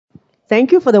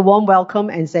Thank you for the warm welcome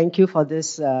and thank you for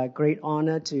this great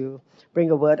honor to bring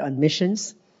a word on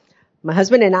missions. My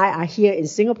husband and I are here in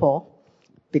Singapore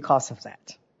because of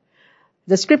that.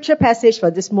 The scripture passage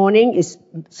for this morning is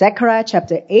Zechariah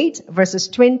chapter 8, verses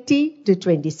 20 to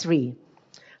 23.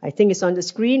 I think it's on the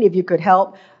screen. If you could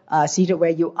help seated where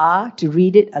you are to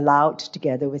read it aloud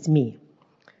together with me.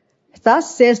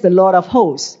 Thus says the Lord of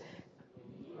hosts,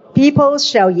 peoples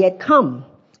shall yet come,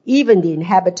 even the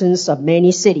inhabitants of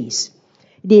many cities.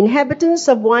 The inhabitants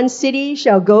of one city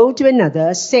shall go to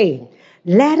another, saying,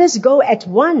 let us go at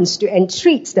once to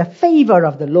entreat the favor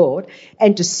of the Lord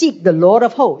and to seek the Lord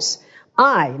of hosts.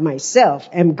 I myself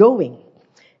am going.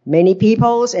 Many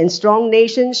peoples and strong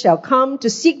nations shall come to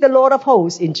seek the Lord of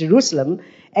hosts in Jerusalem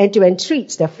and to entreat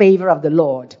the favor of the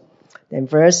Lord. Then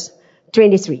verse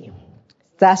 23.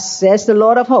 Thus says the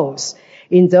Lord of hosts,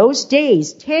 in those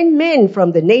days 10 men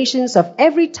from the nations of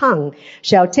every tongue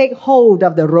shall take hold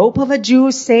of the rope of a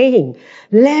Jew, saying,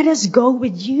 let us go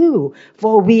with you,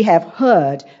 for we have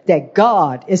heard that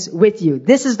God is with you.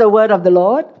 This is the word of the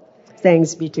Lord.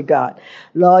 Thanks be to God.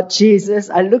 Lord Jesus,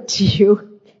 I look to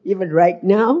you even right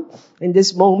now, in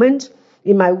this moment.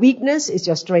 In my weakness is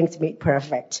your strength made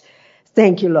perfect.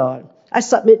 Thank you, Lord. I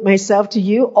submit myself to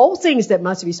you. All things that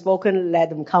must be spoken, let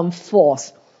them come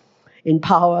forth in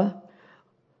power,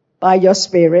 by your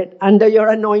Spirit, under your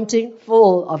anointing,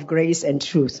 full of grace and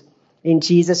truth. In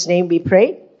Jesus' name we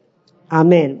pray.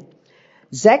 Amen.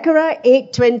 Zechariah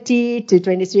 8:20 to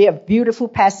 23, a beautiful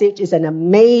passage, is an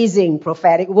amazing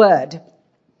prophetic word.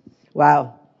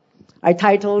 Wow. I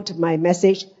titled my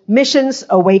message, Missions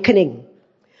Awakening.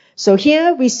 So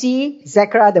here we see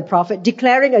Zechariah the prophet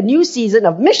declaring a new season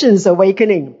of missions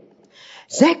awakening.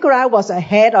 Zechariah was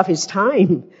ahead of his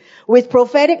time. With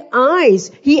prophetic eyes,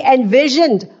 he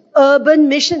envisioned urban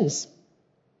missions.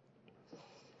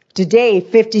 Today,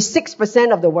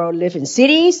 56% of the world live in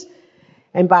cities,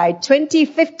 and by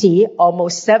 2050,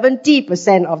 almost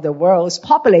 70% of the world's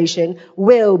population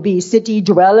will be city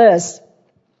dwellers.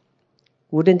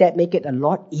 Wouldn't that make it a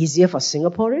lot easier for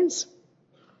Singaporeans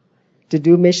to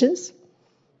do missions?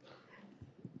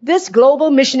 This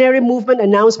global missionary movement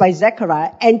announced by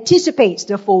Zechariah anticipates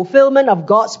the fulfillment of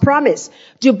God's promise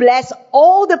to bless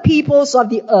all the peoples of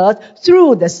the earth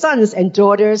through the sons and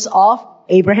daughters of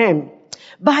Abraham.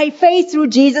 By faith through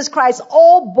Jesus Christ,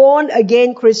 all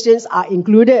born-again Christians are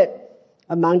included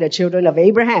among the children of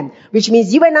Abraham, which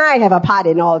means you and I have a part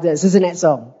in all this, isn't it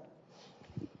so?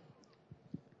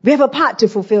 We have a part to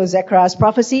fulfill Zechariah's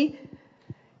prophecy.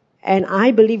 And I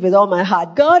believe with all my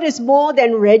heart, God is more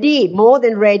than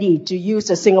ready to use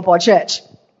the Singapore church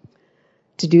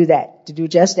to do that, to do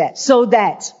just that, so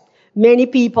that many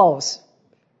peoples,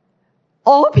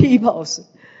 all peoples,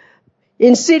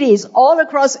 in cities all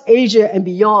across Asia and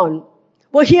beyond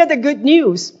will hear the good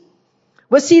news,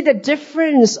 will see the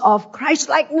difference of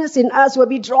Christ-likeness in us, will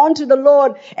be drawn to the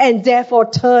Lord and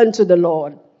therefore turn to the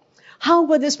Lord. How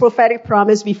will this prophetic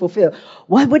promise be fulfilled?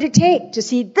 What would it take to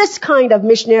see this kind of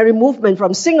missionary movement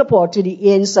from Singapore to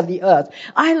the ends of the earth?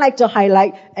 I like to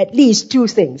highlight at least two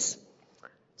things.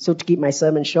 So to keep my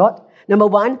sermon short. Number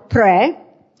one, prayer.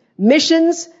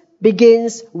 Missions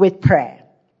begins with prayer.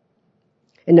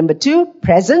 And number two,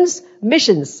 presence.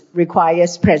 Missions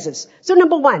requires presence. So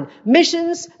number one,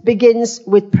 missions begins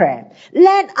with prayer.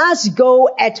 Let us go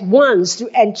at once to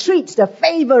entreat the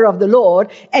favor of the Lord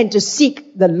and to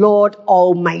seek the Lord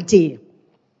Almighty.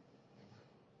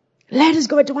 Let us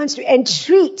go at once to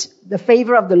entreat the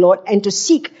favor of the Lord and to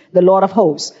seek the Lord of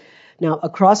hosts. Now,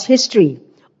 across history,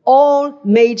 all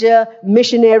major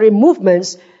missionary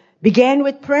movements began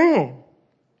with prayer.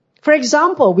 For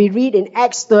example, we read in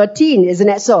Acts 13, isn't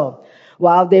it so?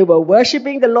 While they were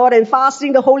worshiping the Lord and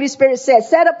fasting, the Holy Spirit said,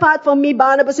 set apart for me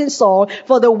Barnabas and Saul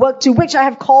for the work to which I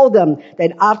have called them.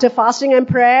 Then after fasting and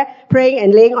praying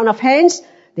and laying on of hands,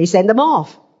 they sent them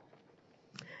off.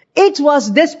 It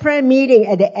was this prayer meeting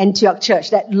at the Antioch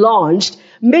church that launched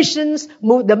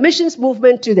the missions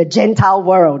movement to the Gentile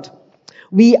world.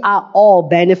 We are all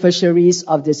beneficiaries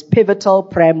of this pivotal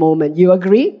prayer moment. You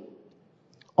agree?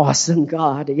 Awesome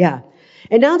God, yeah.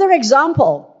 Another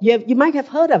example, you might have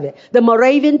heard of it, the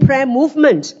Moravian prayer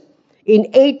movement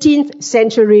in 18th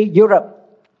century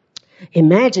Europe.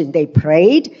 Imagine they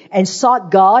prayed and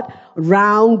sought God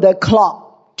round the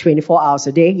clock, 24 hours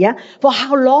a day, yeah? For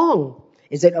how long?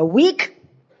 Is it a week?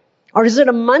 Or is it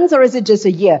a month? Or is it just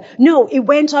a year? No, it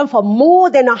went on for more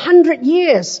than 100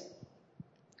 years.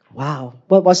 Wow,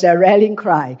 what was their rallying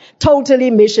cry?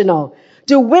 Totally missional.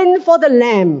 To win for the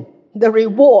Lamb the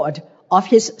reward of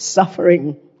his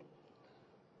suffering.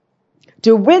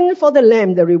 To win for the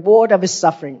Lamb the reward of his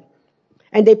suffering.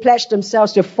 And they pledged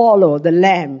themselves to follow the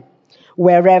Lamb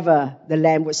wherever the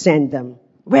Lamb would send them.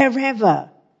 Wherever,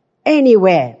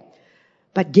 anywhere.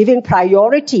 But giving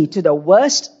priority to the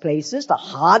worst places, the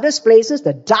hardest places,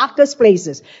 the darkest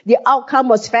places. The outcome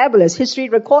was fabulous. History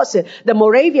records it. The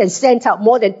Moravians sent out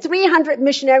more than 300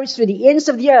 missionaries to the ends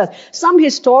of the earth. Some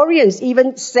historians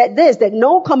even said this, that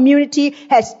no community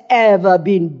has ever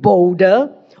been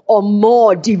bolder or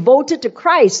more devoted to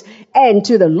Christ and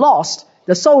to the lost,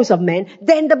 the souls of men,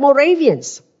 than the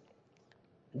Moravians.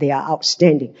 They are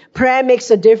outstanding. Prayer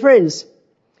makes a difference.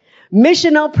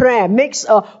 Missional prayer makes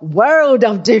a world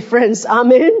of difference.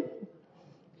 Amen.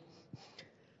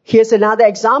 Here's another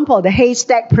example, the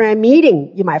Haystack Prayer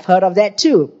Meeting. You might have heard of that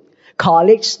too.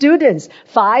 College students,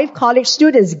 5 college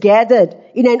students gathered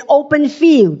in an open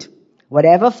field.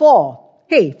 Whatever for?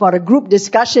 Hey, for a group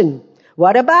discussion.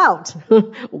 What about?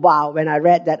 Wow, when I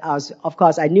read that, of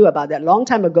course, I knew about that a long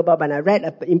time ago, but when I read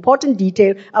an important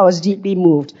detail, I was deeply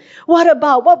moved. What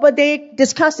about? What were they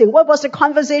discussing? What was the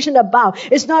conversation about?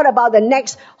 It's not about the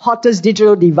next hottest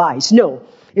digital device. No,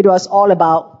 it was all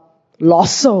about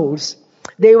lost souls.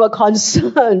 They were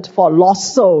concerned for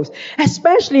lost souls,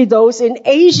 especially those in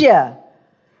Asia.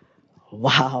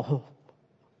 Wow.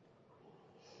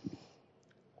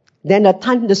 Then a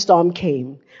thunderstorm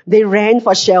came. They ran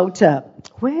for shelter.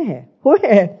 Where?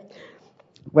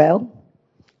 Well,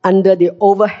 under the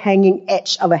overhanging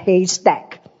edge of a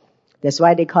haystack. That's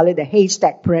why they call it the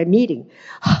Haystack Prayer Meeting.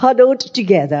 Huddled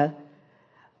together,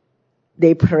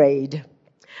 they prayed.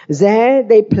 There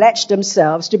they pledged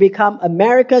themselves to become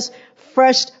America's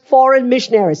first foreign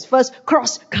missionaries, first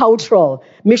cross-cultural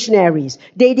missionaries.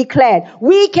 They declared,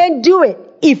 we can do it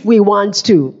if we want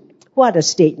to. What a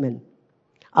statement.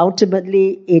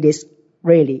 Ultimately, it is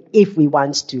really if we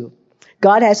want to.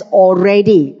 God has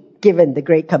already given the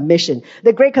Great Commission.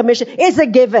 The Great Commission is a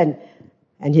given.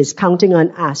 And He's counting on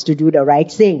us to do the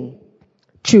right thing.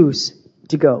 Choose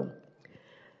to go.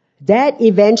 That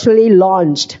eventually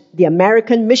launched the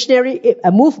American missionary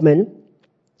movement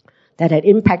that had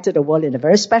impacted the world in a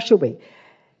very special way.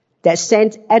 That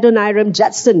sent Adoniram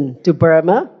Judson to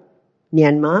Burma,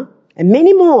 Myanmar, and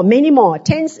many more,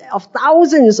 tens of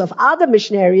thousands of other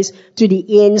missionaries to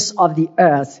the ends of the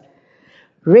earth.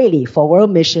 Really, for world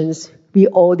missions, we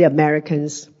owe the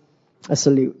Americans a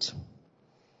salute.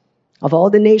 Of all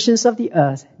the nations of the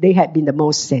earth, they had been the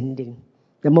most sending,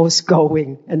 the most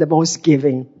going, and the most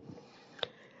giving.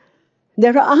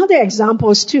 There are other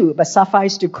examples too, but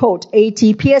suffice to quote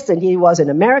A.T. Pierson. He was an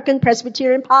American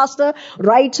Presbyterian pastor,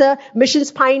 writer,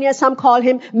 missions pioneer. Some call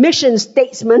him mission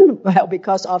statesman, well,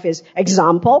 because of his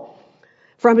example.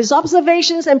 From his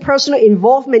observations and personal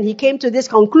involvement, he came to this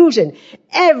conclusion.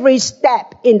 Every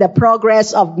step in the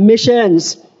progress of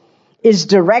missions is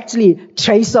directly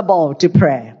traceable to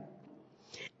prayer.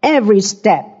 Every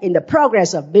step in the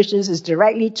progress of missions is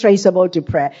directly traceable to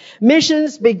prayer.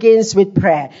 Missions begins with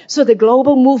prayer. So the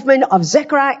global movement of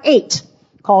Zechariah 8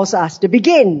 calls us to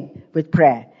begin with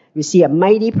prayer. We see a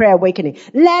mighty prayer awakening.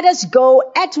 Let us go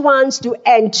at once to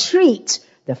entreat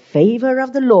the favor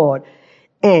of the Lord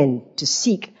and to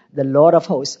seek the Lord of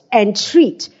hosts.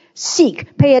 Entreat,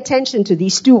 seek, pay attention to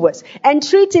these 2 words.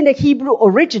 Entreat in the Hebrew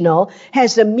original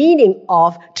has the meaning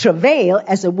of travail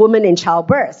as a woman in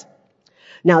childbirth.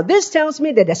 Now, this tells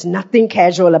me that there's nothing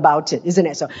casual about it, isn't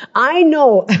it? So I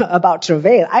know about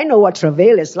travail. I know what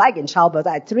travail is like in childbirth.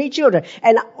 I had 3 children,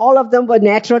 and all of them were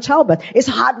natural childbirth. It's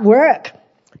hard work.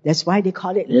 That's why they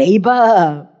call it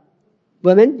labor.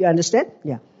 Women, you understand?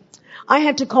 Yeah. I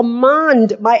have to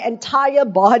command my entire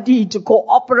body to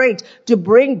cooperate to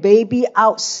bring baby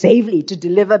out safely, to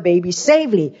deliver baby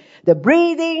safely. The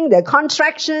breathing, the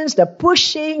contractions, the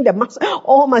pushing, the muscle,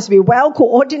 all must be well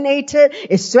coordinated.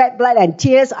 It's sweat, blood, and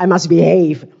tears. I must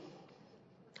behave.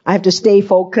 I have to stay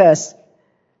focused.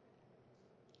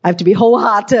 I have to be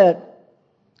wholehearted.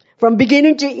 From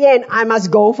beginning to end, I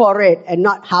must go for it and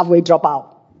not halfway drop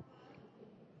out.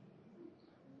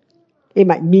 It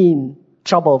might mean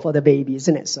trouble for the baby,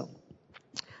 isn't it so?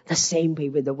 The same way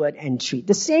with the word entreat.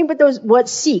 The same with the word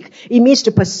seek. It means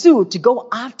to pursue, to go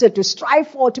after, to strive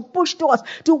for, to push towards,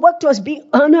 to work towards, being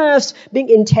earnest, being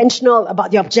intentional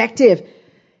about the objective.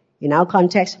 In our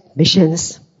context,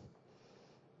 missions.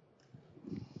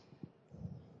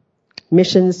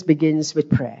 Missions begins with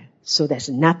prayer. So there's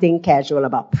nothing casual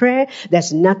about prayer.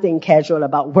 There's nothing casual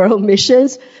about world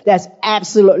missions. There's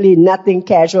absolutely nothing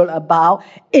casual about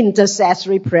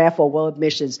intercessory prayer for world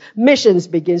missions. Missions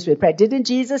begins with prayer. Didn't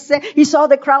Jesus say he saw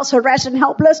the crowds harassed and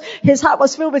helpless? His heart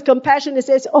was filled with compassion. He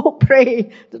says, oh,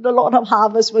 pray that the Lord of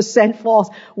harvest will send forth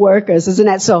workers. Isn't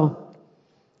that so?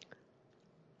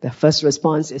 The first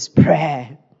response is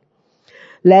prayer.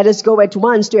 Let us go at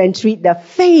once to entreat the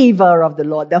favor of the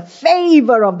Lord. The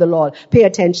favor of the Lord. Pay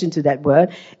attention to that word.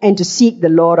 And to seek the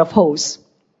Lord of hosts.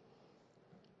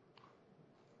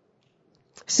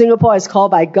 Singapore is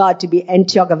called by God to be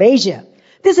Antioch of Asia.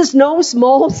 This is no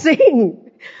small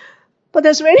thing. But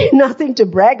there's really nothing to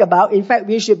brag about. In fact,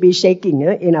 we should be shaking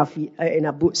in our feet, in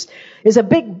our boots. It's a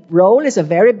big role. It's a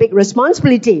very big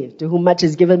responsibility. To whom much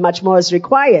is given, much more is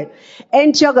required.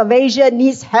 Antioch of Asia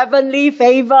needs heavenly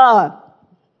favor.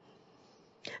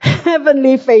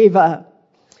 Heavenly favor.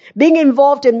 Being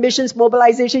involved in missions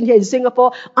mobilization here in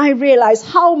Singapore, I realize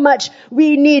how much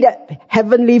we need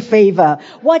heavenly favor.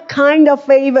 What kind of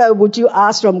favor would you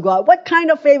ask from God? What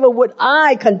kind of favor would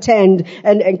I contend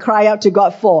and cry out to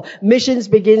God for? Missions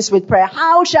begins with prayer.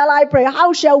 How shall I pray?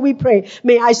 How shall we pray?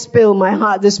 May I spill my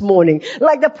heart this morning.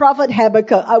 Like the prophet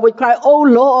Habakkuk, I would cry, "Oh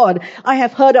Lord, I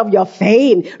have heard of your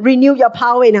fame. Renew your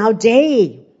power in our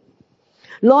day."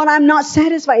 Lord, I'm not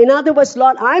satisfied. In other words,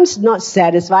 Lord, I'm not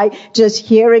satisfied just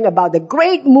hearing about the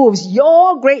great moves,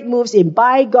 your great moves in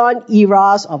bygone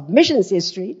eras of missions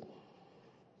history.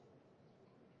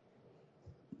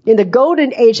 In the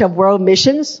golden age of world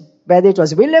missions, whether it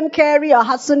was William Carey or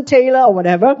Hudson Taylor or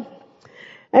whatever.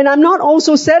 And I'm not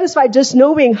also satisfied just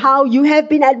knowing how you have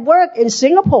been at work in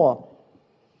Singapore.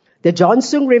 The John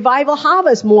Sung Revival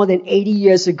Harvest more than 80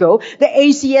 years ago. The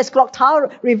ACS Clock Tower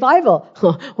Revival,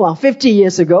 50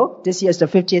 years ago. This year's the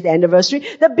 50th anniversary.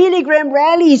 The Billy Graham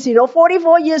rallies,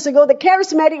 44 years ago. The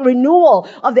charismatic renewal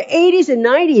of the 80s and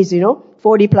 90s,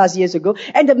 40 plus years ago.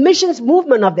 And the missions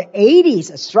movement of the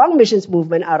 80s, a strong missions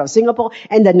movement out of Singapore,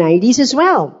 and the 90s as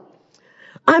well.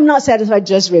 I'm not satisfied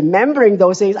just remembering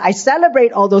those things. I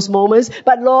celebrate all those moments.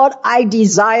 But Lord, I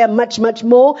desire much, much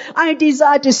more. I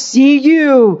desire to see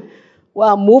you.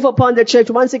 Well, move upon the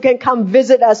church once again. Come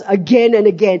visit us again and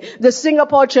again. The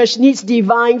Singapore church needs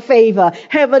divine favor,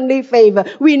 heavenly favor.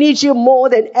 We need you more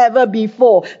than ever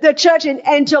before. The church in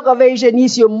Antioch of Asia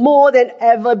needs you more than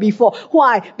ever before.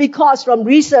 Why? Because from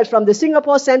research from the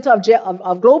Singapore Center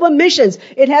of Global Missions,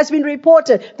 it has been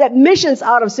reported that missions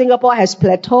out of Singapore has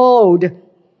plateaued.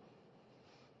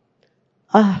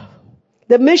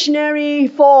 The missionary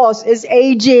force is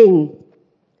aging.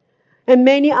 And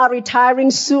many are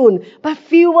retiring soon. But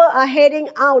fewer are heading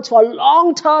out for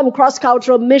long-term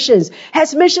cross-cultural missions.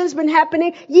 Has missions been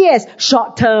happening? Yes,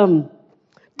 short-term.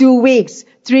 2 weeks,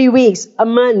 3 weeks, a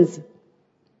month.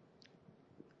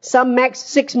 Some max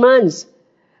 6 months.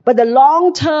 But the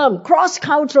long-term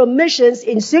cross-cultural missions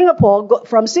in Singapore,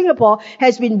 from Singapore,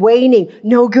 has been waning.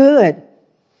 No good.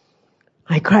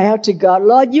 I cry out to God,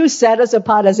 Lord, you set us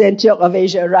apart as Antioch of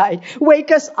Asia, right?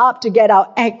 Wake us up to get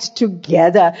our act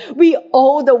together. We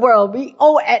owe the world, we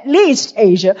owe at least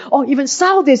Asia, or even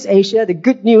Southeast Asia, the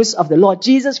good news of the Lord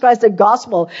Jesus Christ, the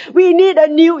gospel. We need a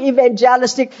new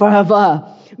evangelistic fervor.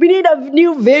 We need a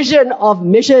new vision of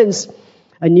missions,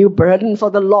 a new burden for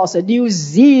the lost, a new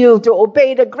zeal to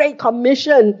obey the Great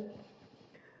Commission,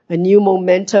 a new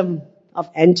momentum of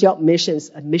Antioch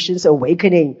missions, a missions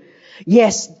awakening.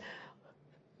 Yes,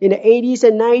 in the 80s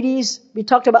and 90s, we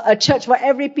talked about a church for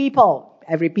every people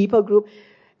group,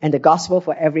 and the gospel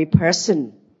for every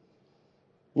person.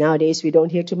 Nowadays, we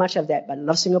don't hear too much of that, but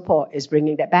Love Singapore is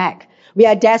bringing that back. We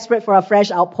are desperate for a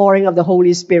fresh outpouring of the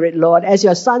Holy Spirit, Lord. As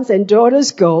your sons and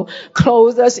daughters go,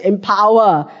 clothe us in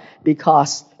power,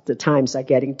 because the times are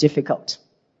getting difficult.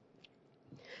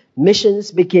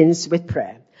 Missions begins with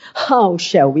prayer. How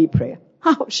shall we pray?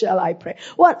 How shall I pray?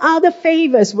 What other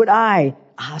favors would I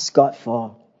ask God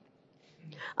for?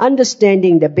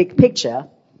 Understanding the big picture,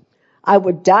 I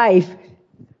would dive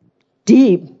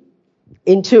deep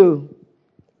into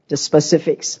the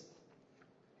specifics.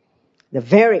 The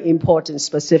very important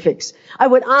specifics. I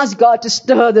would ask God to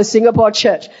stir the Singapore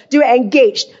church to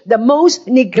engage the most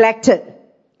neglected,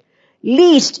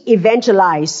 least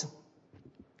evangelized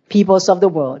peoples of the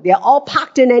world. They are all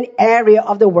packed in an area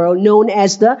of the world known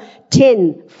as the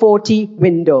 1040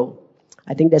 window.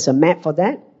 I think there's a map for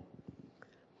that.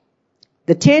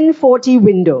 The 1040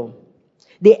 window.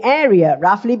 The area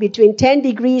roughly between 10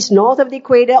 degrees north of the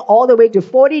equator all the way to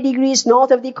 40 degrees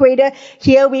north of the equator.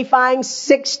 Here we find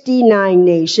 69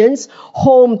 nations,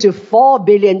 home to 4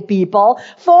 billion people,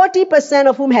 40%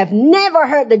 of whom have never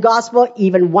heard the gospel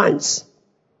even once.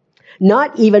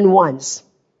 Not even once.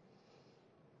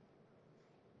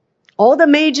 All the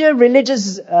major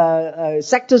religious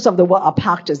sectors of the world are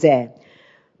packed there.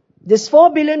 These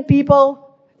 4 billion people,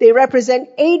 they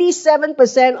represent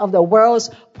 87% of the world's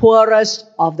poorest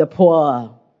of the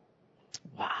poor.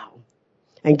 Wow.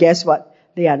 And guess what?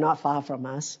 They are not far from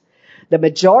us. The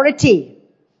majority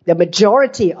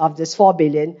of this 4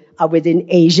 billion are within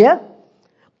Asia.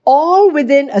 all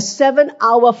within a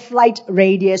 7-hour flight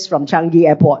radius from Changi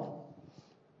Airport.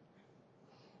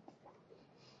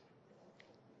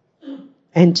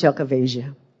 Antioch of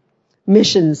Asia.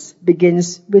 Missions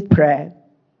begins with prayer.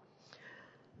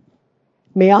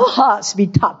 May our hearts be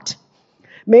tugged.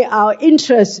 May our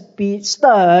interest be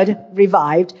stirred,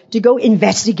 revived, to go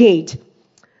investigate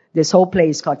this whole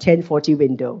place called 1040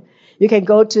 Window. You can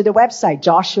go to the website,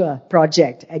 Joshua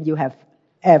Project, and you have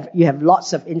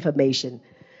lots of information.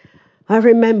 I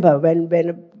remember when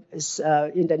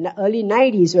in the early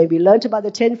 90s, when we learned about the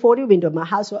 1040 window, my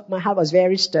heart was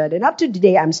very stirred. And up to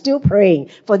today, I'm still praying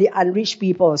for the unreached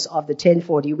peoples of the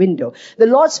 1040 window. The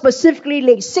Lord specifically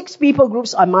laid 6 people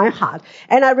groups on my heart.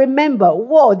 And I remember,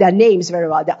 their names very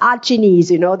well. The Achinis,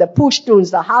 the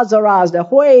Pashtuns, the Hazaras, the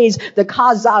Huis, the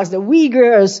Kazakhs, the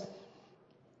Uyghurs.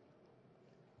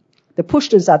 The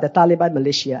Pashtuns are the Taliban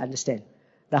militia, understand.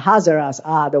 The Hazaras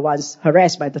are the ones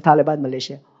harassed by the Taliban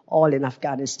militia, all in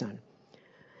Afghanistan.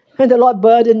 And the Lord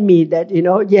burdened me that,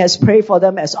 yes, pray for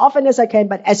them as often as I can,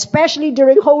 but especially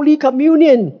during Holy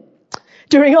Communion.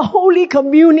 During a Holy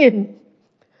Communion.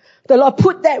 The Lord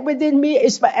put that within me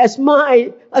as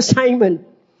my assignment.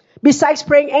 Besides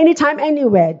praying anytime,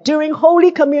 anywhere, during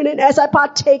Holy Communion, as I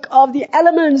partake of the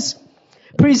elements,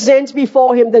 present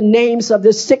before Him the names of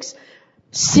the 6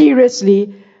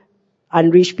 seriously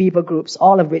unreached people groups,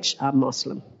 all of which are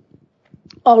Muslim.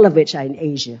 All of which are in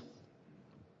Asia.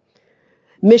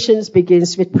 Missions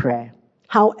begins with prayer.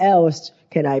 How else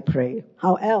can I pray?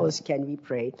 How else can we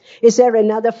pray? Is there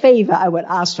another favor I would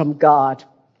ask from God?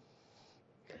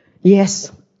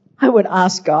 Yes, I would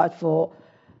ask God for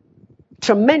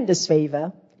tremendous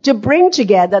favor to bring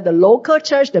together the local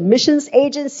church, the missions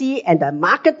agency, and the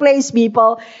marketplace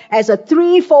people as a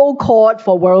threefold cord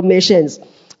for world missions.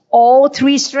 All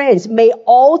 3 strands, may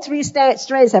all 3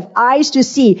 strands have eyes to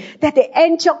see that the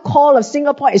Antioch call of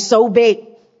Singapore is so big.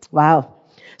 Wow.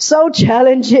 So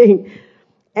challenging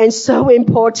and so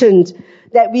important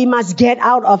that we must get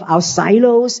out of our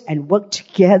silos and work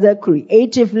together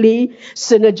creatively,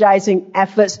 synergizing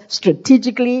efforts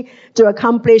strategically to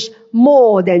accomplish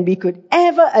more than we could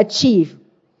ever achieve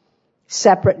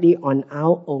separately on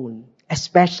our own,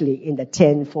 especially in the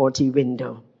 1040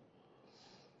 window.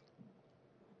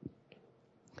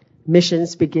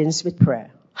 Missions begins with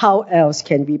prayer. How else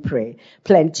can we pray?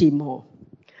 Plenty more.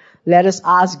 Let us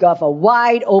ask God for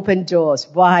wide open doors,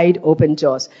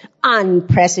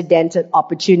 unprecedented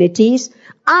opportunities,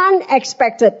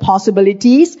 unexpected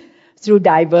possibilities through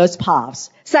diverse paths,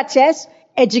 such as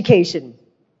education,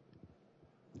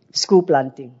 school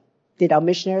planting. Did our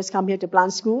missionaries come here to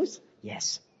plant schools?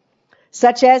 Yes.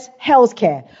 Such as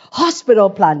healthcare, hospital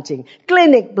planting,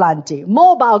 clinic planting,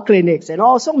 mobile clinics, and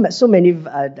also so many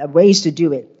ways to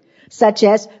do it. Such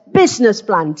as business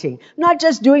planting. Not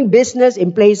just doing business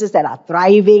in places that are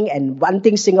thriving and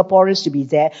wanting Singaporeans to be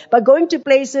there, but going to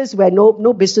places where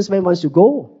no businessman wants to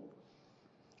go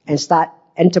and start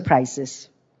enterprises.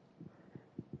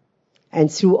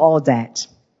 And through all that,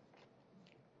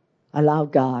 allow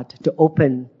God to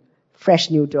open fresh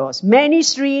new doors. Many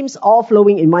streams all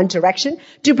flowing in one direction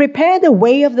to prepare the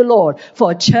way of the Lord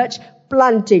for a church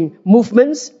planting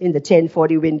movements in the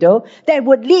 1040 window that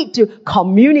would lead to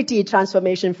community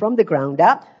transformation from the ground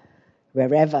up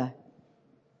wherever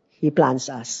He plants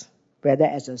us, whether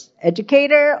as an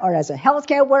educator or as a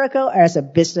healthcare worker or as a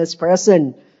business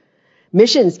person.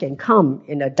 Missions can come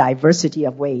in a diversity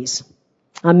of ways.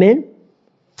 Amen.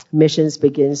 Missions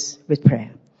begins with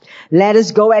prayer. Let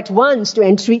us go at once to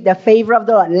entreat the favor of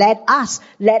the Lord. Let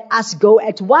us go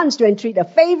at once to entreat the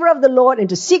favor of the Lord and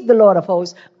to seek the Lord of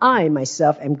hosts. I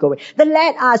myself am going. The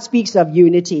let us speaks of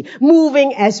unity,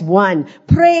 moving as one,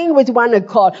 praying with one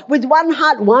accord, with one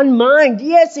heart, one mind.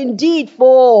 Yes, indeed,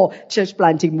 for church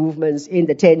planting movements in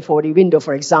the 1040 window,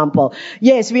 for example.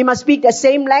 Yes, we must speak the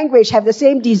same language, have the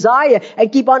same desire,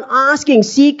 and keep on asking,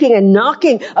 seeking, and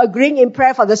knocking, agreeing in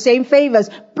prayer for the same favors,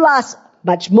 plus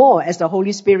much more as the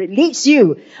Holy Spirit leads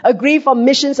you. Agree for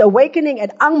missions awakening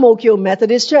at Ang Mo Kio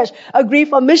Methodist Church. Agree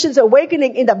for missions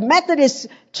awakening in the Methodist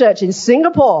Church in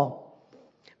Singapore.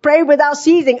 Pray without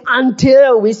ceasing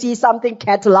until we see something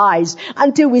catalyzed,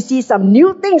 until we see some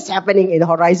new things happening in the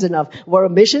horizon of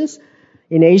world missions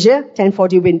in Asia,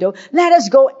 1040 window. Let us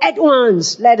go at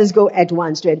once. Let us go at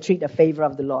once to entreat the favor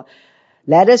of the Lord.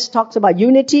 Let us talk about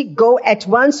unity. Go at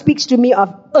once speaks to me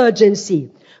of urgency.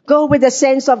 Go with a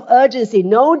sense of urgency.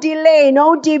 No delay,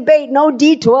 no debate, no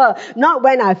detour. Not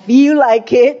when I feel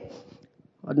like it,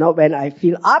 or not when I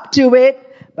feel up to it,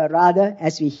 but rather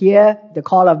as we hear the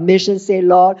call of mission, say,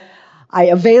 Lord, I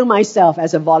avail myself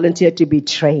as a volunteer to be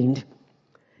trained.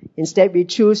 Instead, we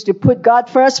choose to put God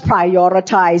first,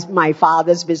 prioritize my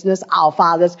Father's business, our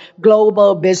Father's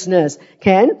global business.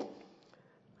 Can?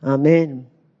 Amen.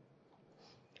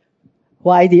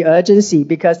 Why the urgency?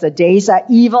 Because the days are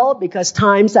evil, because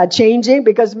times are changing,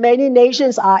 because many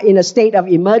nations are in a state of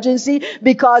emergency,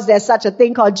 because there's such a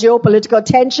thing called geopolitical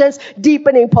tensions,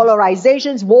 deepening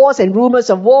polarizations, wars and rumors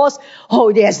of wars.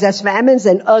 Oh, there's famines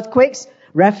and earthquakes,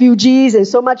 refugees and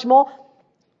so much more.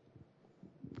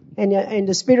 And in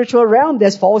the spiritual realm,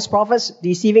 there's false prophets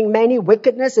deceiving many.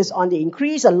 Wickedness is on the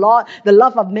increase. The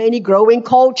love of many growing.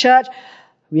 Cold church.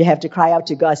 We have to cry out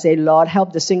to God, say, Lord,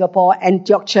 help the Singapore,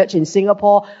 Antioch Church in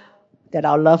Singapore, that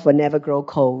our love will never grow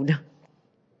cold.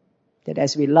 That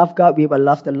as we love God, we will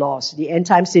love the lost. The end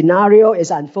time scenario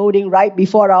is unfolding right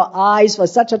before our eyes. For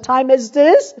such a time as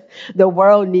this, the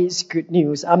world needs good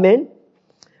news. Amen.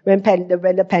 When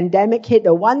the pandemic hit,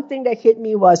 the one thing that hit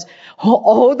me was,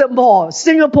 all the more,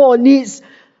 Singapore needs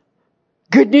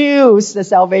good news, the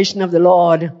salvation of the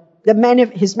Lord,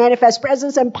 His manifest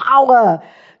presence and power.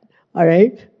 All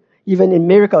right? Even in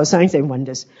miracles, signs and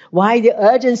wonders. Why the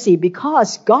urgency?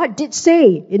 Because God did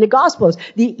say in the Gospels,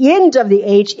 the end of the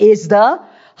age is the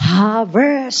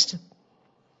harvest.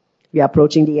 We are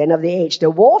approaching the end of the age. The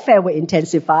warfare will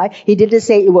intensify. He didn't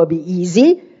say it will be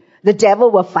easy. The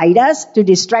devil will fight us to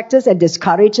distract us and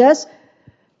discourage us.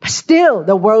 But still,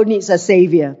 the world needs a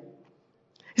savior.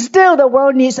 Still, the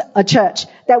world needs a church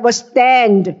that will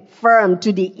stand firm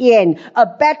to the end. A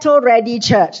battle-ready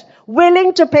church,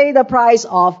 willing to pay the price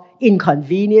of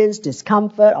inconvenience,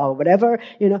 discomfort, or whatever,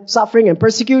 suffering and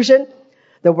persecution.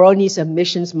 The world needs a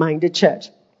missions-minded church,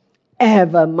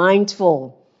 ever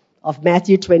mindful of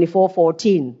Matthew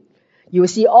 24:14. You will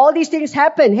see all these things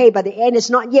happen. Hey, but the end is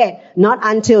not yet. Not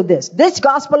until this. This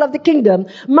gospel of the kingdom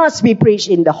must be preached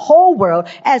in the whole world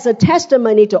as a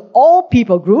testimony to all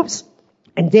people groups,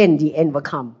 and then the end will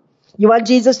come. You want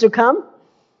Jesus to come?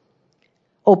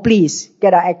 Oh, please,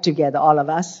 get our act together, all of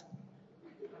us.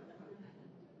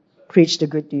 Preach the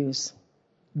good news.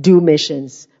 Do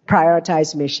missions.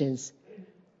 Prioritize missions.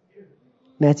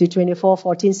 Matthew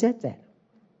 24:14 said that.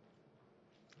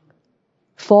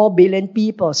 4 billion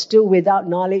people still without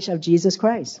knowledge of Jesus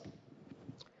Christ.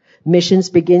 Missions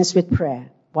begins with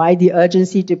prayer. Why the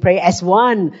urgency to pray as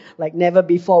one like never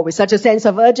before with such a sense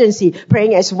of urgency?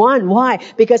 Praying as one. Why?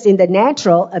 Because in the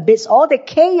natural, amidst all the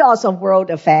chaos of world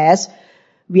affairs,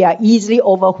 we are easily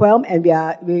overwhelmed and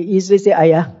we easily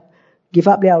say, give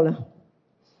up liao.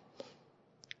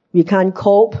 We can't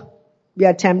cope. We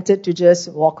are tempted to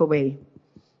just walk away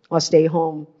or stay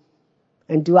home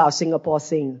and do our Singapore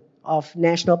thing of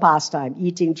national pastime,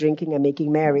 eating, drinking, and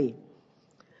making merry.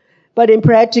 But in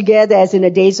prayer together, as in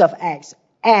the days of Acts,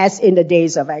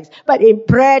 but in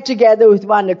prayer together with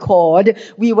one accord,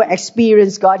 we will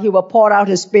experience God. He will pour out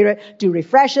His Spirit to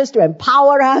refresh us, to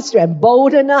empower us, to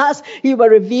embolden us. He will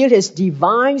reveal His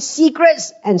divine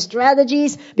secrets and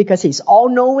strategies because He's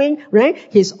all-knowing, right?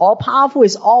 He's all-powerful,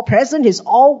 He's all-present, He's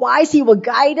all-wise. He will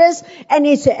guide us. And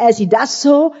as He does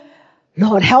so,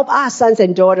 Lord, help us, sons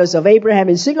and daughters of Abraham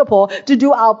in Singapore, to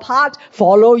do our part,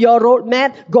 follow your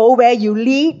roadmap, go where you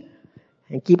lead,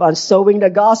 and keep on sowing the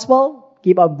gospel,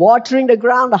 keep on watering the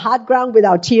ground, the hard ground with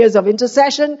our tears of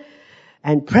intercession.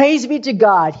 And praise be to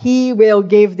God, He will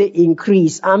give the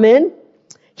increase. Amen?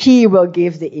 He will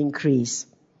give the increase.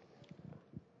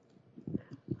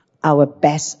 Our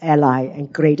best ally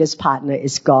and greatest partner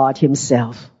is God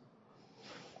Himself.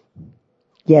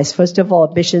 Yes, first of all,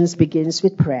 missions begins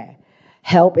with prayer.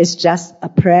 Help is just a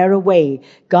prayer away.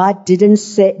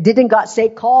 Didn't God say,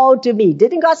 call to me?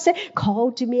 Didn't God say,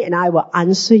 call to me and I will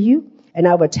answer you and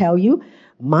I will tell you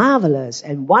marvelous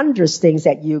and wondrous things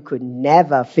that you could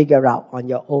never figure out on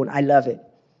your own. I love it.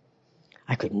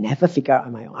 I could never figure out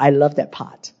on my own. I love that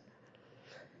part.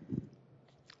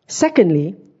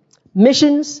 Secondly,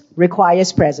 missions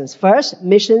requires presence. First,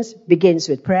 missions begins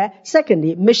with prayer.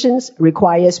 Secondly, missions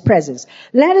requires presence.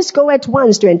 Let us go at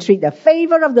once to entreat the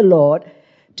favor of the Lord,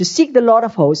 to seek the Lord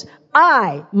of hosts.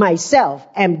 I, myself,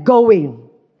 am going.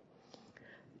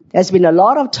 There's been a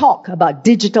lot of talk about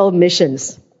digital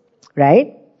missions,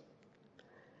 right?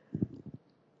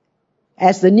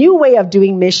 As the new way of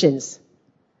doing missions.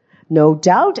 No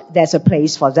doubt there's a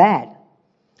place for that,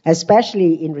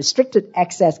 especially in restricted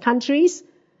access countries,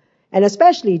 and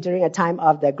especially during a time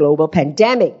of the global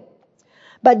pandemic.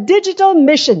 But digital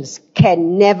missions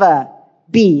can never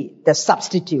be the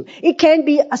substitute. It can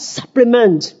be a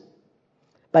supplement,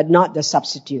 but not the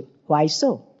substitute. Why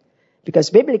so?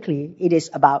 Because biblically, it is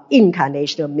about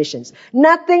incarnational missions.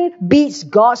 Nothing beats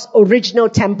God's original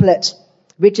template.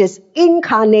 which is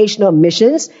incarnational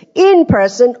missions,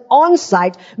 in-person,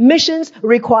 on-site. Missions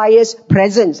requires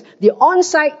presence. The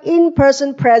on-site,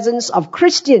 in-person presence of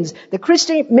Christians, the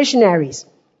Christian missionaries,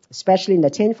 especially in the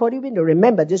 1040 window.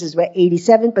 Remember, this is where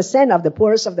 87% of the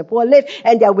poorest of the poor live,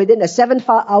 and they are within a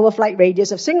 7-hour flight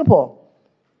radius of Singapore.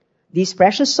 These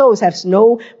precious souls have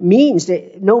no means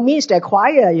to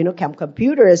acquire,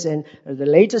 computers and the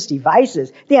latest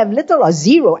devices. They have little or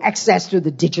zero access to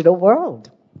the digital world.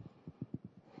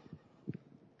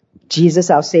 Jesus,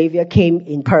 our Savior, came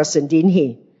in person, didn't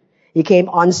he? He came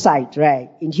on site, right?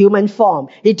 In human form.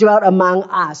 He dwelt among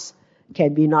us.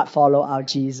 Can we not follow our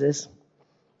Jesus?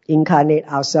 Incarnate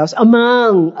ourselves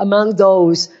among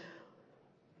those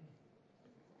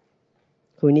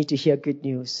who need to hear good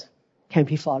news. Can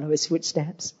we follow his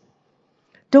footsteps?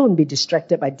 Don't be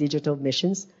distracted by digital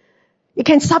missions. It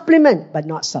can supplement, but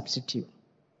not substitute.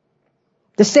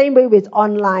 The same way with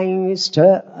online,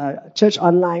 church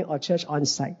online or church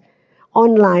on-site.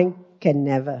 Online can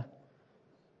never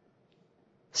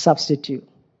substitute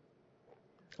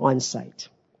on-site.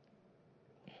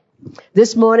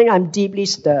 This morning I'm deeply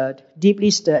stirred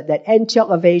that Antioch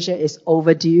of Asia is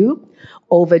overdue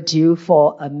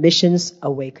for a missions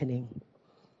awakening.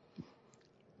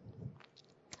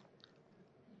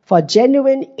 For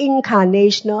genuine,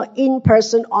 incarnational,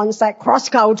 in-person, on-site,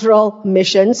 cross-cultural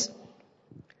missions.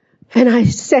 And I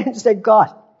sense that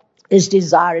God is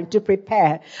desiring to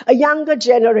prepare a younger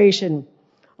generation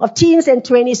of teens and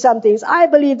 20-somethings. I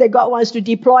believe that God wants to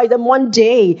deploy them one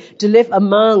day to live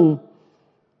among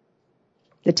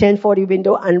the 1040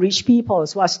 window unreached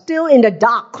peoples who are still in the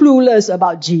dark, clueless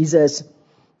about Jesus,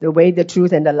 the way, the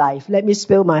truth, and the life. Let me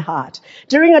spill my heart.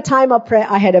 During a time of prayer,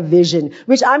 I had a vision,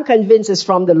 which I'm convinced is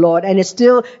from the Lord. And it's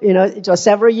still, it was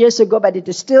several years ago, but it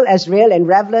is still as real and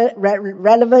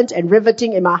relevant and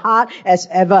riveting in my heart as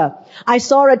ever. I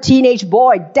saw a teenage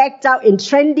boy decked out in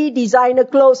trendy designer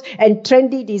clothes and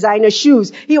trendy designer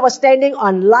shoes. He was standing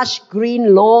on lush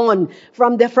green lawn.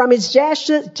 From his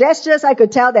gestures, I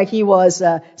could tell that he was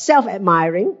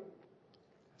self-admiring.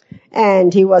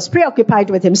 And he was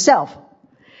preoccupied with himself.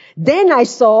 Then I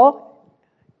saw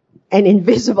an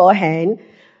invisible hand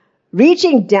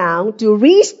reaching down to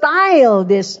restyle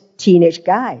this teenage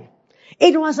guy.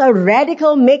 It was a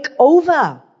radical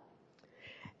makeover.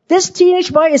 This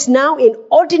teenage boy is now in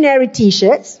ordinary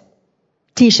t-shirt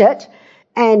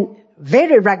and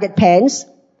very ragged pants.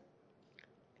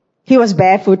 He was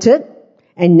barefooted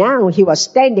and now he was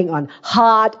standing on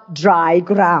hard, dry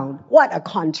ground. What a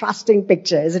contrasting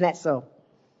picture, isn't that so?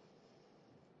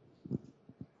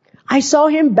 I saw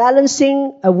him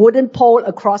balancing a wooden pole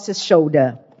across his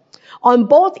shoulder. On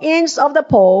both ends of the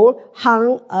pole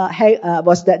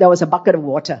there was a bucket of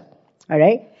water. All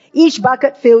right? Each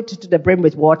bucket filled to the brim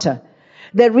with water.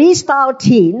 The restyled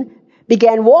teen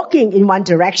began walking in one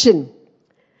direction.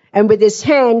 And with his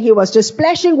hand, he was just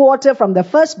splashing water from the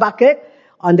first bucket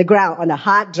on the ground, on the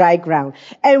hard, dry ground.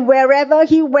 And wherever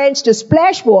he went to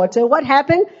splash water, what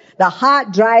happened? The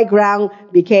hard, dry ground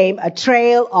became a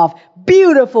trail of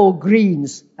beautiful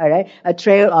greens, all right? A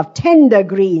trail of tender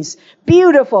greens,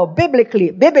 beautiful,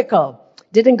 biblical.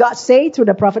 Didn't God say through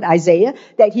the prophet Isaiah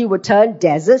that he would turn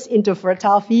deserts into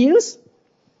fertile fields?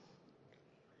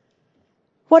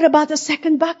 What about the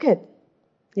second bucket?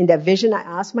 In that vision, I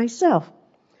asked myself.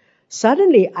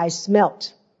 Suddenly, I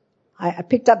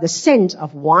picked up the scent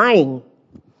of wine.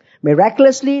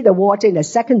 Miraculously, the water in the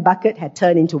second bucket had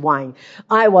turned into wine.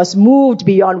 I was moved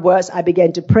beyond words. I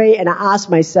began to pray and I asked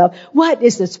myself, what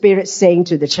is the Spirit saying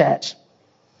to the church?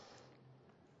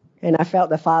 And I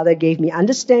felt the Father gave me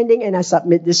understanding, and I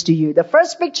submit this to you. The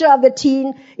first picture of the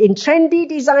teen in trendy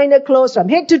designer clothes from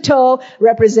head to toe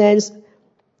represents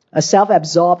a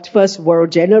self-absorbed first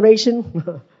world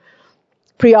generation,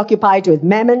 preoccupied with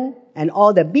mammon and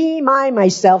all the me, my,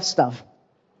 myself stuff.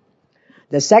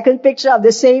 The second picture of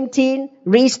the same teen,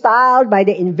 restyled by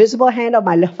the invisible hand of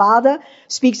my Father,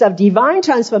 speaks of divine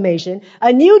transformation,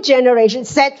 a new generation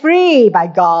set free by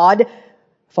God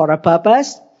for a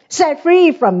purpose, set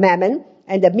free from mammon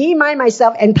and the me, my,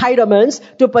 myself entitlements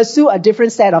to pursue a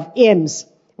different set of aims.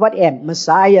 What aim?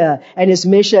 Messiah and his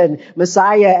mission,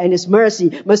 Messiah and his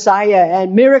mercy, Messiah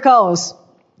and miracles.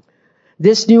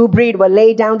 This new breed will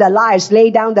lay down their lives, lay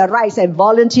down their rights, and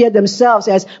volunteer themselves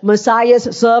as Messiah's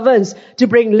servants to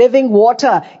bring living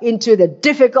water into the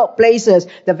difficult places,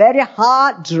 the very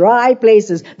hard, dry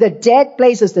places, the dead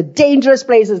places, the dangerous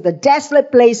places, the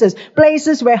desolate places,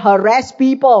 places where harassed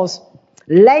peoples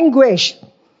languish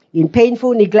in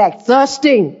painful neglect,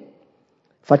 thirsting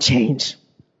for change.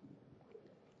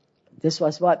 This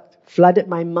was what flooded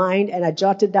my mind, and I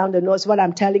jotted down the notes. What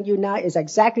I'm telling you now is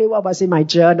exactly what was in my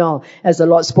journal as the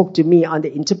Lord spoke to me on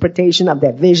the interpretation of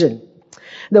that vision.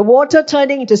 The water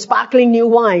turning into sparkling new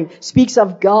wine speaks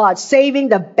of God saving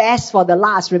the best for the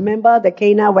last. Remember the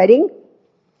Cana wedding?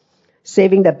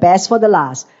 Saving the best for the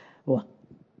last. Well,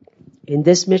 in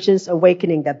this missions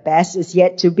awakening, the best is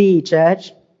yet to be,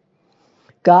 church.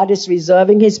 God is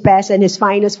reserving His best and His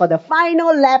finest for the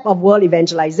final lap of world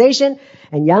evangelization.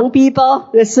 And young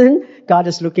people, listen, God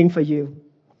is looking for you.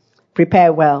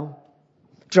 Prepare well.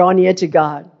 Draw near to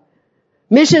God.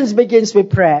 Missions begins with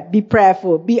prayer. Be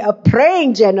prayerful. Be a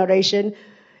praying generation,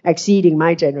 exceeding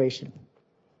my generation.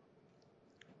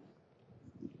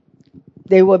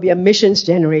 They will be a missions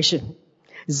generation.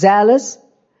 Zealous,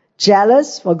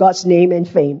 jealous for God's name and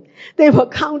fame. They will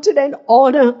count it an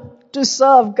honor to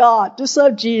serve God, to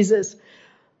serve Jesus,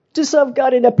 to serve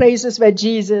God in the places where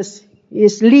Jesus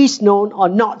is least known or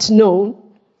not known.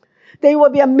 They will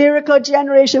be a miracle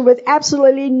generation with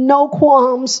absolutely no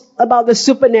qualms about the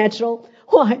supernatural.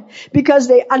 Why? Because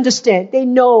they understand, they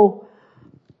know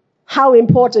how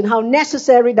important, how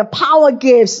necessary the power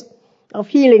gifts of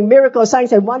healing, miracles,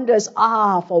 signs and wonders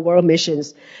are for world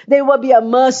missions. They will be a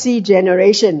mercy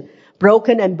generation,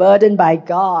 broken and burdened by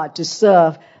God to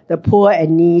serve the poor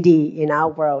and needy in our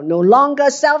world. No longer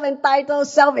self-entitled,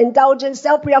 self-indulgent,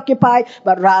 self-preoccupied,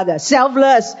 but rather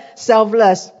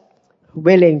selfless,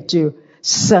 willing to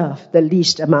serve the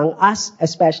least among us,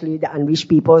 especially the unreached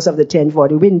peoples of the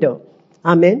 1040 window.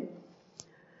 Amen.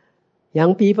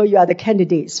 Young people, you are the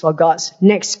candidates for God's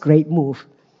next great move.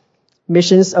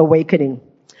 Missions awakening.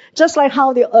 Just like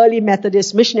how the early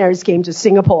Methodist missionaries came to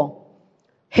Singapore.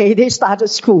 Hey, they started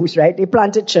schools, right? They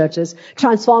planted churches,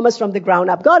 transformed us from the ground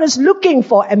up. God is looking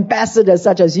for ambassadors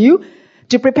such as you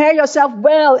to prepare yourself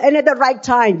well and at the right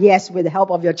time. Yes, with the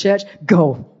help of your church,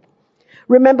 go.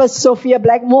 Remember Sophia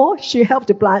Blackmore? She helped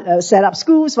to set up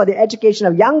schools for the education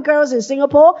of young girls in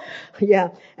Singapore. Yeah.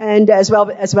 And as well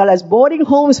as boarding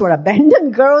homes for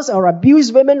abandoned girls or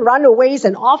abused women, runaways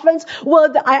and orphans.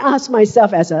 I asked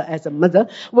myself as a mother,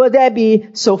 will there be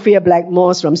Sophia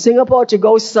Blackmores from Singapore to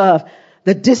go serve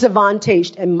the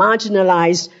disadvantaged and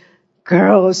marginalized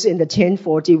girls in the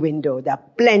 1040 window? There are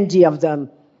plenty of them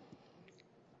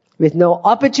with no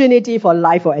opportunity for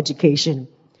life or education.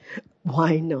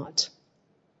 Why not?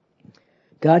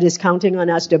 God is counting on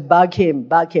us to bug Him.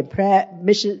 Prayer,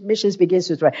 missions begins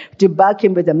with prayer. To bug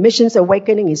Him with the missions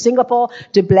awakening in Singapore,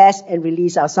 to bless and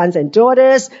release our sons and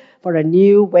daughters for a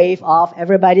new wave of,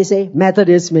 everybody say,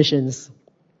 Methodist missions.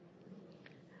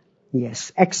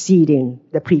 Yes, exceeding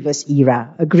the previous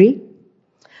era. Agree?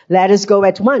 Let us go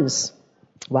at once.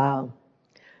 Wow.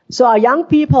 So our young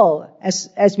people,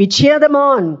 as we cheer them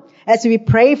on, as we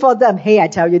pray for them, hey, I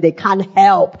tell you, they can't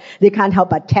help. They can't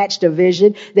help but catch the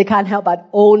vision. They can't help but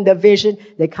own the vision.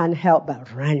 They can't help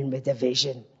but run with the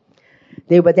vision.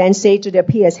 They would then say to their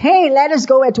peers, hey, let us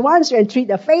go at once to entreat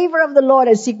the favor of the Lord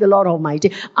and seek the Lord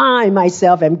Almighty. I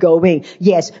myself am going.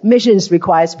 Yes, missions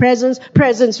requires presence.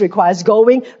 Presence requires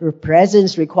going.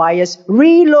 Presence requires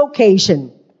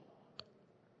relocation.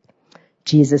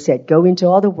 Jesus said, go into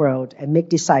all the world and make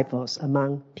disciples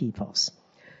among peoples.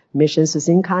 Missions is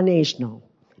incarnational,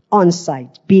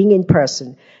 on-site, being in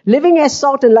person, living as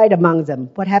salt and light among them.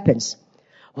 What happens?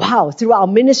 Wow, through our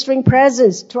ministering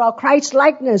presence, through our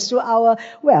Christ-likeness, through our,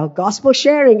 gospel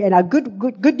sharing and our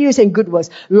good news and good works,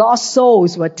 lost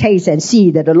souls will taste and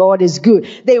see that the Lord is good.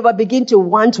 They will begin to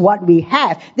want what we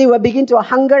have. They will begin to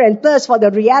hunger and thirst for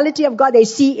the reality of God they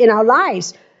see in our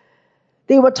lives.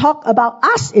 They will talk about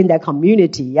us in their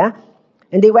community, yeah?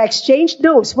 And they will exchange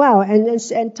notes,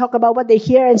 and talk about what they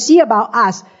hear and see about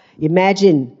us.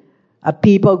 Imagine a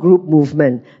people group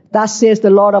movement. Thus says the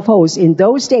Lord of hosts, in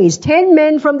those days, 10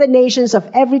 men from the nations of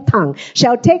every tongue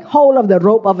shall take hold of the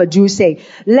rope of a Jew, saying,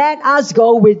 let us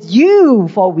go with you,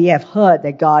 for we have heard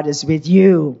that God is with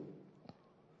you.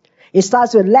 It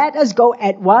starts with, let us go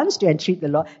at once to entreat the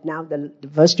Lord. Now, the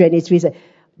verse 23 says,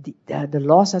 the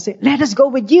Lord shall say, let us go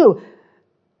with you.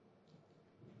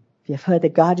 We have heard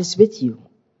that God is with you.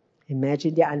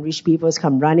 Imagine the unreached peoples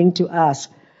come running to us.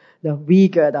 The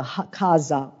Uyghur, the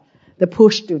Kazakh, the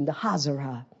Pushtun, the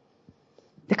Hazara,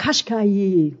 the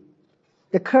Kashkai,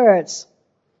 the Kurds.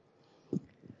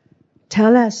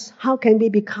 Tell us, how can we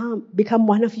become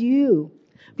one of you?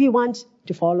 We want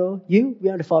to follow you. We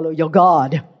want to follow your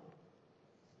God.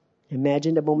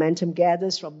 Imagine the momentum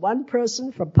gathers from one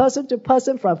person to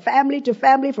person, from family to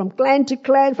family, from clan to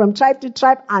clan, from tribe to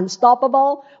tribe,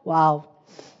 unstoppable. Wow.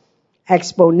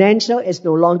 Exponential. It's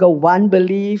no longer one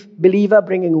believer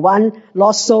bringing one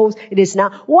lost souls. It is now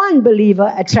one believer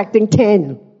attracting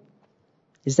 10.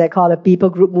 Is that called a people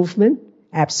group movement?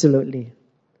 Absolutely.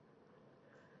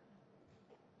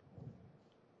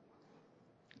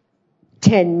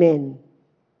 Ten men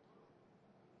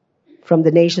from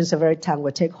the nations of earth tongue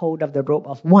will take hold of the rope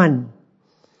of one.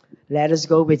 Let us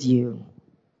go with you.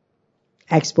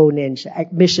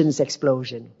 Exponential, missions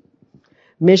explosion.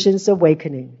 Missions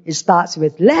awakening. It starts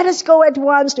with, let us go at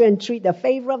once to entreat the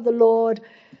favor of the Lord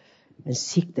and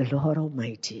seek the Lord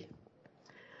Almighty.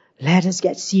 Let us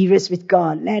get serious with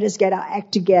God. Let us get our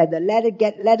act together.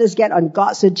 Let us get on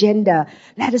God's agenda.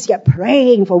 Let us get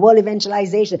praying for world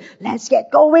evangelization. Let's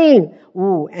get going.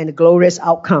 Ooh, and a glorious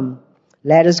outcome.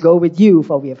 Let us go with you,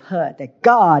 for we have heard that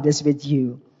God is with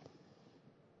you.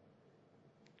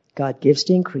 God gives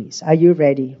the increase. Are you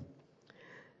ready?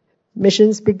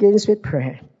 Missions begins with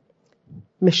prayer.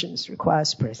 Missions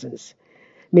requires presence.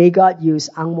 May God use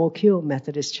Ang Mo Kio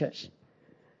Methodist Church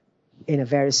in a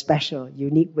very special,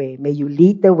 unique way. May you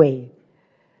lead the way.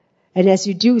 And as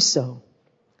you do so,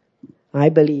 I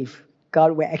believe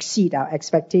God will exceed our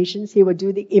expectations. He will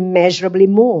do the immeasurably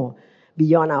more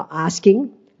beyond our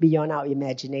asking, beyond our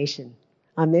imagination.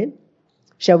 Amen.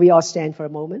 Shall we all stand for a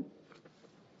moment?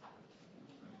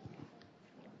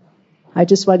 I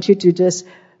just want you to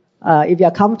if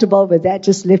you're comfortable with that,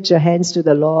 just lift your hands to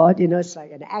the Lord. You know, it's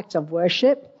like an act of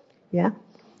worship. Yeah.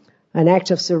 An act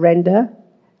of surrender.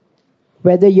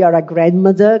 Whether you're a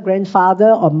grandmother, grandfather,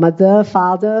 or mother,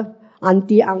 father,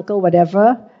 auntie, uncle,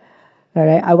 whatever. All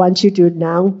right. I want you to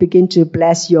now begin to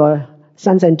bless your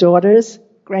sons and daughters,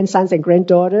 grandsons and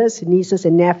granddaughters, nieces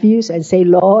and nephews, and say,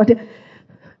 Lord,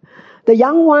 the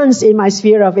young ones in my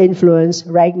sphere of influence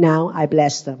right now, I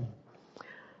bless them.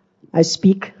 I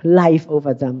speak life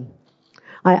over them.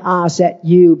 I ask that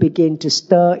you begin to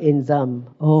stir in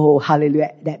them. Oh,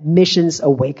 hallelujah. That missions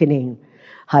awakening.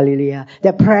 Hallelujah.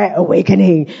 That prayer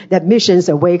awakening. That missions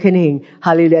awakening.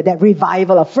 Hallelujah. That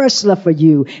revival of first love for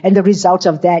you. And the result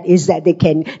of that is that they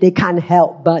can't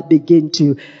help but begin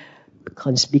to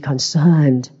be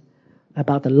concerned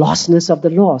about the lostness of the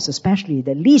lost, especially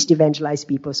the least evangelized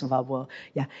peoples of our world.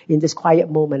 Yeah. In this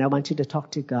quiet moment, I want you to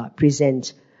talk to God.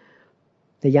 Present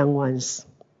the young ones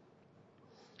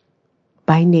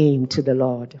by name to the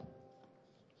Lord.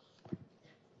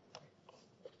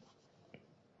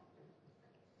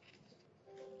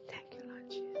 Thank you, Lord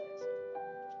Jesus.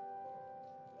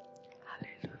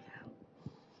 Hallelujah.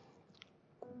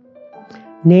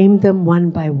 Name them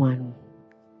one by one.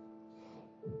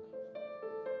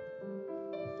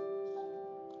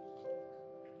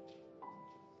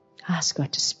 Ask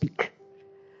God to speak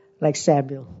like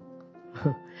Samuel.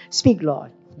 Speak,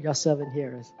 Lord, your servant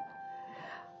hears.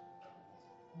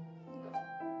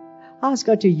 Ask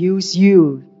God to use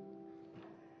you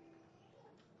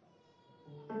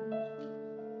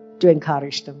to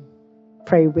encourage them.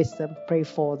 Pray with them. Pray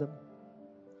for them.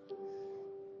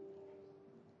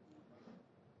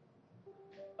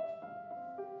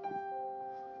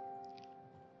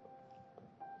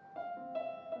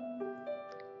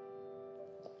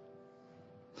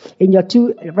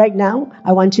 Right now,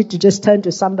 I want you to just turn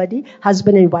to somebody,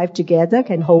 husband and wife together,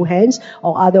 can hold hands,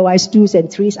 or otherwise twos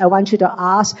and threes. I want you to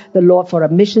ask the Lord for a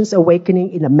missions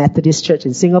awakening in the Methodist Church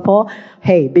in Singapore.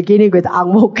 Hey, beginning with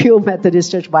Ang Mo Kio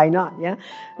Methodist Church, why not? Yeah,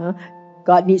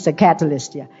 God needs a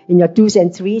catalyst. Yeah, in your twos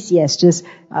and threes, yes, just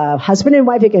husband and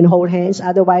wife, you can hold hands.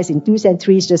 Otherwise, in twos and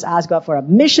threes, just ask God for a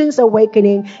missions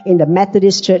awakening in the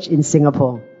Methodist Church in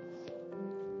Singapore.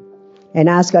 And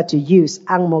ask God to use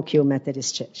Ang Mo Kio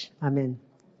Methodist Church. Amen.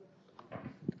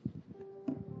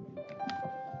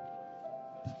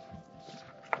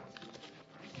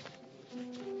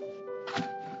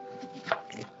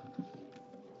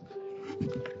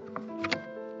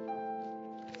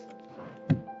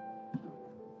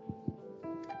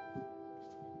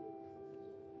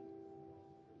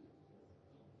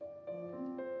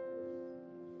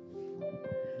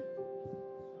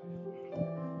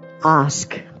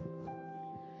 Ask.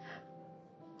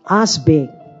 Ask big.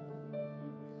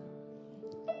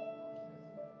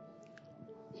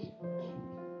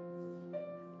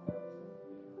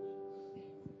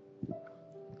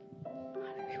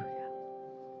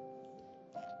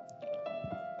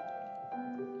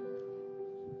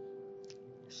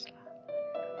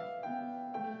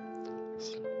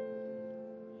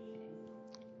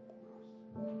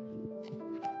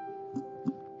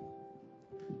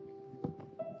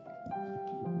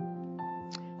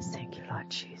 Thank you, Lord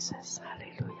Jesus.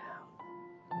 Hallelujah.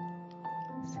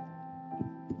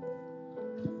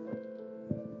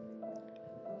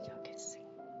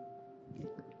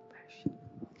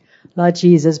 Lord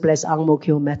Jesus, bless Ang Mo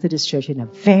Kio Methodist Church in a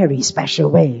very special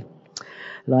way.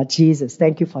 Lord Jesus,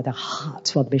 thank you for the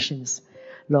heart for missions.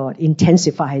 Lord,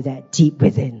 intensify that deep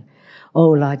within.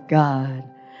 Oh, Lord God,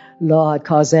 Lord,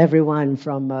 cause everyone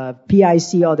from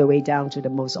PIC all the way down to the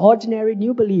most ordinary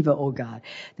new believer, oh God,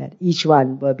 that each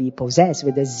one will be possessed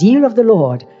with the zeal of the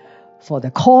Lord for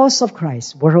the cause of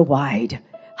Christ worldwide.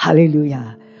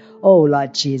 Hallelujah. Oh,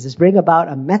 Lord Jesus, bring about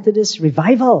a Methodist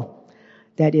revival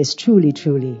that is truly,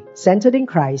 truly centered in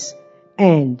Christ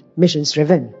and missions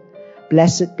driven.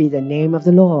 Blessed be the name of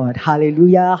the Lord.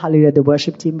 Hallelujah. Hallelujah. The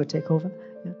worship team will take over.